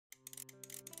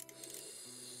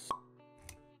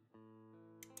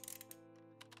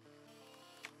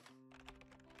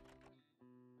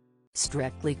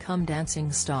Strictly Come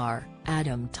Dancing star,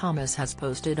 Adam Thomas has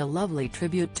posted a lovely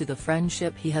tribute to the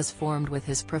friendship he has formed with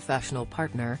his professional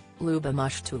partner, Luba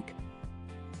Mushtuk.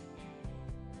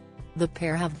 The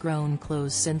pair have grown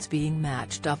close since being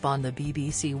matched up on the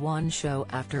BBC One show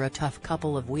after a tough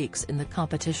couple of weeks in the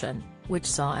competition, which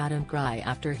saw Adam cry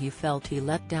after he felt he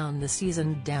let down the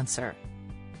seasoned dancer.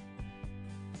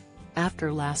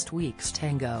 After last week's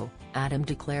tango, Adam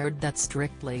declared that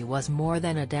Strictly was more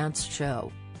than a dance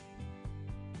show.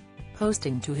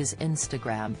 Posting to his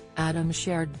Instagram, Adam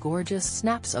shared gorgeous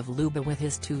snaps of Luba with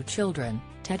his two children,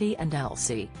 Teddy and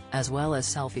Elsie, as well as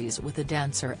selfies with the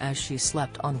dancer as she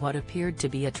slept on what appeared to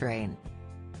be a train.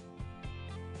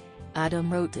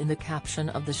 Adam wrote in the caption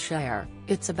of the share,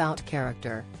 "It's about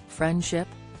character, friendship,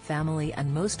 family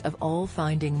and most of all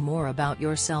finding more about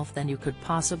yourself than you could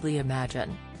possibly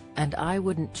imagine. And I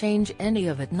wouldn't change any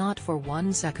of it, not for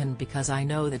 1 second, because I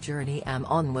know the journey I'm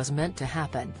on was meant to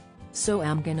happen. So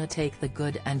I'm gonna take the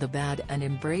good and the bad and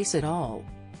embrace it all.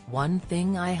 One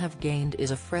thing I have gained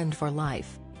is a friend for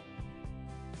life."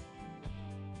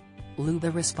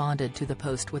 Luba responded to the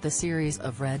post with a series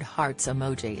of red hearts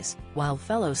emojis, while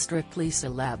fellow Strictly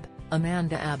celeb,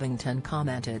 Amanda Abbington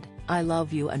commented, "I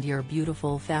love you and your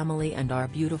beautiful family and are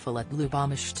beautiful at Luba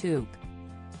Mushtuk."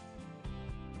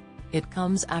 It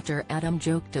comes after Adam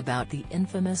joked about the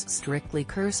infamous Strictly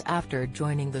curse after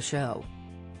joining the show.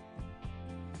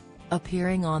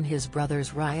 Appearing on his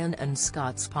brothers Ryan and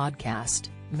Scott's podcast,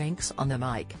 Manx on the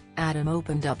Mic, Adam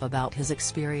opened up about his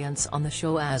experience on the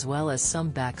show as well as some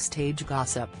backstage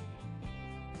gossip.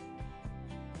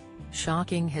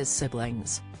 Shocking his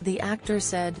siblings, the actor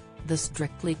said, "The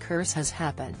Strictly curse has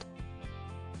happened.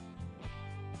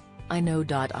 I know.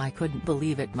 I couldn't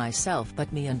believe it myself,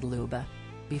 but me and Luba."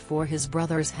 Before his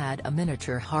brothers had a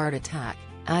miniature heart attack,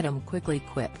 Adam quickly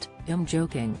quipped, "I'm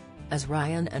joking," as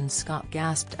Ryan and Scott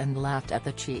gasped and laughed at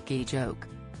the cheeky joke.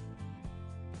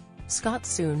 Scott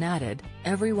soon added,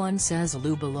 "Everyone says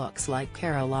Luba looks like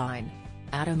Caroline."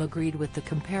 Adam agreed with the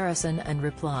comparison and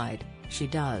replied, "She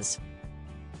does.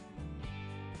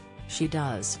 She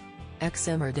does."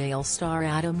 Ex-Emmerdale star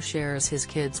Adam shares his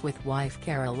kids with wife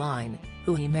Caroline,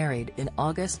 who he married in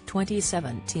August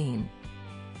 2017.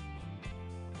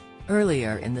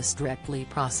 Earlier in the Strictly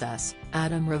process,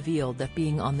 Adam revealed that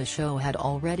being on the show had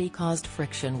already caused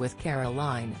friction with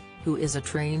Caroline, who is a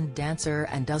trained dancer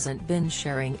and doesn't been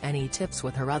sharing any tips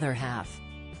with her other half.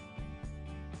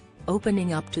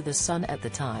 Opening up to The Sun at the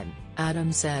time,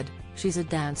 Adam said, "She's a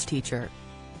dance teacher.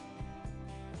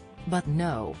 But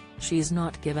no, she's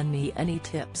not given me any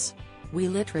tips. We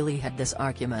literally had this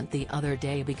argument the other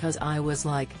day because I was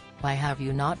like, why have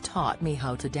you not taught me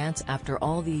how to dance after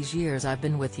all these years I've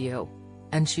been with you?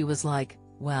 And she was like,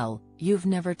 well, you've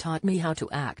never taught me how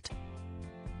to act.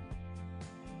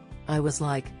 I was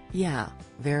like, yeah,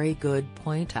 very good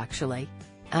point actually."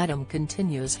 Adam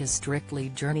continues his Strictly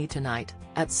journey tonight,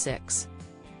 at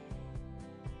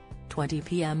 6:20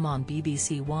 p.m. on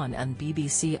BBC One and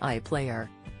BBC iPlayer.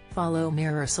 Follow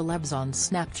Mirror Celebs on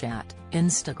Snapchat,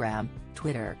 Instagram,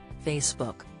 Twitter,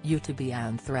 Facebook, YouTube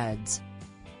and Threads.